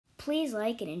Please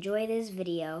like and enjoy this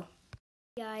video.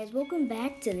 Hey guys, welcome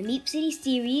back to the Meep City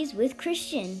series with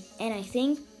Christian. And I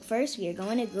think first we are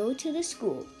going to go to the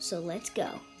school, so let's go.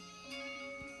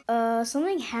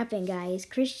 Something happened, guys.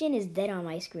 Christian is dead on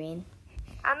my screen.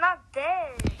 I'm not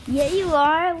dead. Yeah, you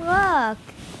are. Look.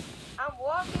 I'm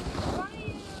walking in front of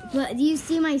you. What? Do you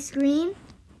see my screen?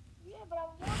 Yeah, but I'm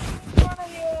walking in front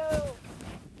of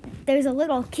you. There's a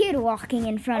little kid walking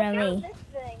in front of me. This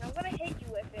thing. I'm gonna hit you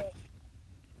with it.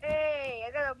 Hey,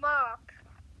 I got a mop.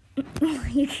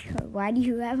 Why do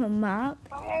you have a mop?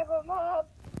 I have a mop.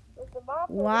 With the mop.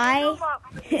 Why? No mop.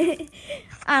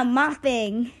 I'm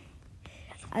mopping.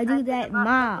 I do that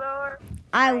mop.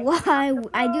 I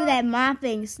do that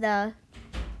mopping stuff.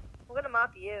 I'm gonna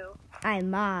mop you. I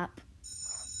mop.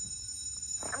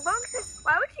 I'm going to.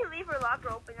 Why would you leave her locker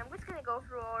open? I'm just gonna go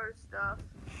through all her stuff.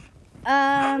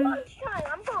 Lunchtime.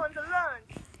 I'm going to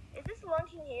lunch. Is this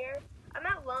lunch in here? I'm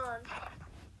at lunch.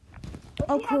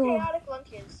 Let's see cool. how chaotic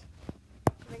lunch is.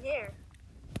 I'm in here.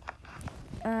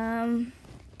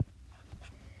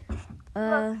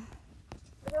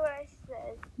 Look at what I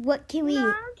said. What can we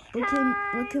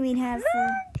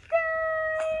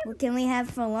have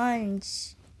for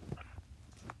lunch?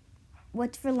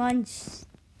 What's for lunch?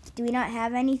 Do we not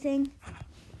have anything?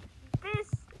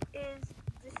 This is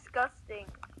disgusting.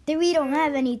 We don't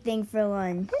have anything for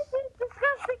lunch. This is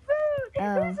disgusting food.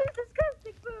 Oh. This is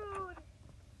disgusting food.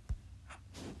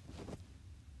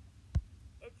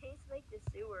 It tastes like the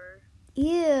sewer.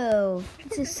 Ew,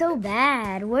 this is so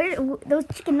bad. Those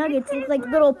chicken nuggets look like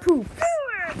little poops.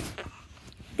 Sewer.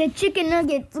 The chicken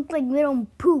nuggets look like little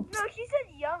poops. No, she said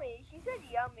yummy. She said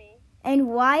yummy. And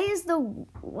why is the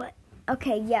what?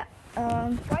 Okay, yeah.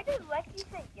 Why did Lexi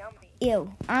say yummy?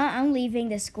 Ew. I'm leaving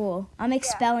the school. I'm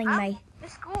expelling the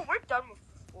school. We're done with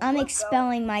the school. I'm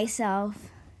expelling myself.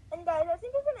 And guys, I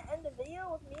think we're gonna end the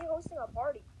video with me hosting a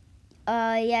party.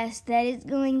 Yes, that is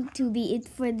going to be it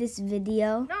for this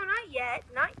video. No, not yet.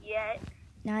 Not yet.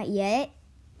 Not yet?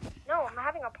 No, I'm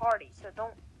having a party, so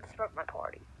don't disrupt my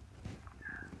party.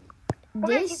 We're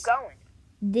gonna keep going.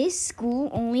 This school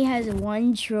only has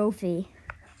one trophy.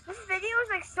 This video is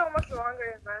like so much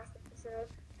longer than last episode.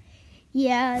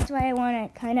 Yeah, that's why I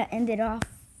want to kind of end it off.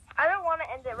 I don't want to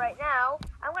end it right now.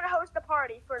 I'm going to host a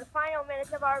party for the final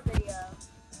minutes of our video.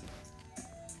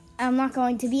 I'm not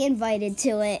going to be invited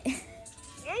to it.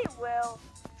 Yeah, you will.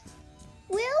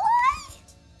 Will I?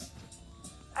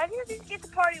 I just need to get the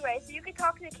party right so you can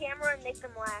talk to the camera and make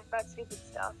them laugh about stupid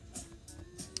stuff.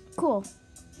 Cool.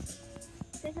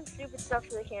 Say some stupid stuff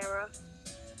to the camera.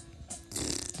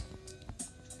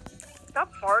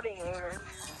 Stop farting, Aaron.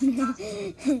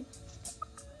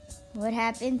 What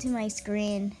happened to my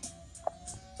screen?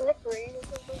 Is it green or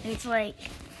something? It's like,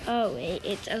 oh wait,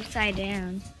 it's upside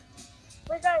down.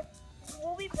 Wait guys,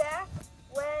 we'll be back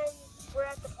when we're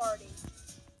at the party.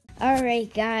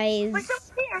 Alright guys. Wait,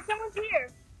 someone's here.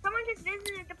 Someone just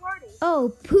visited the party.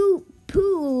 Oh,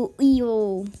 Pooyo.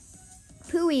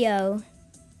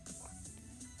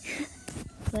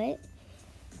 What?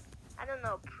 I don't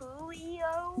know,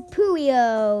 Pooyo.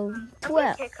 I'm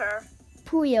gonna kick her.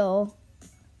 Pooyo.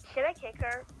 Should I kick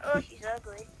her? Oh, she's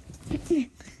ugly.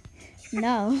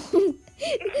 No.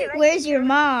 Where's your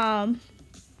mom?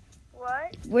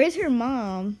 What? Where's her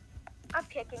mom? I'm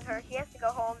kicking her. She has to go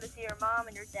home to see her mom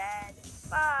and her dad.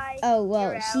 Bye. Oh,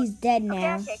 well, she's dead Okay,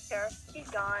 now. I kicked her. She's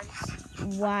gone.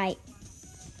 Why?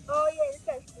 Oh, yeah, this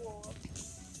guy's cool.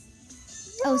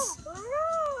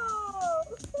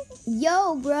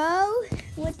 Yo, bro.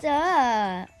 What's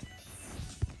up?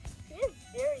 She has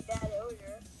very bad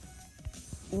odor.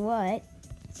 What?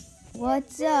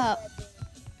 What's up?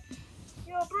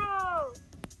 Yo, bro.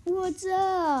 What's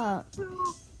up? To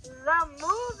the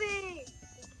movie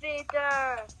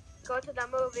theater. Go to the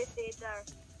movie theater.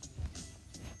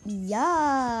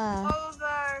 Yeah.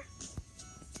 Over.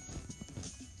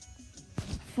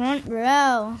 Front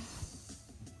row.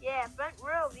 Yeah, front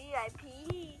row VIP.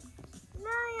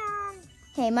 Lion.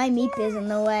 Hey, my meep is in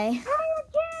the way. Lion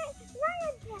cat.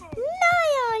 Lion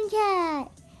cat.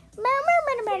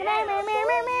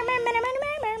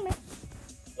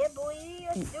 Yeah, boy,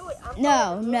 let's do it.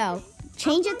 No.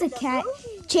 Change it to cat.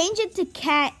 Change it to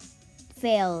cat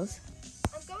fails.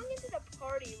 I'm going into the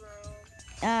party room.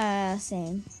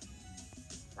 Same.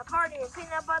 The party with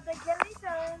peanut butter jelly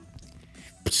time.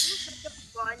 It's a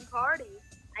fun party.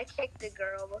 I kicked the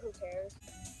girl, but who cares?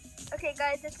 Okay,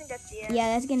 guys, I think that's the end. Yeah,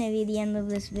 that's gonna be the end of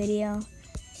this video.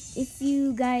 If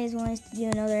you guys want us to do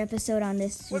another episode on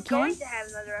this, we're going to have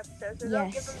another episode, so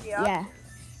don't give them the option. Yeah.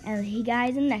 And I'll see you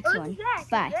guys in the next one.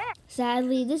 Bye.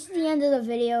 Sadly, this is the end of the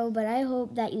video, but I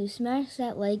hope that you smash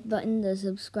that like button, the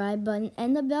subscribe button,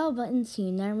 and the bell button so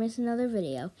you never miss another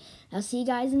video. I'll see you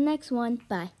guys in the next one.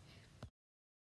 Bye.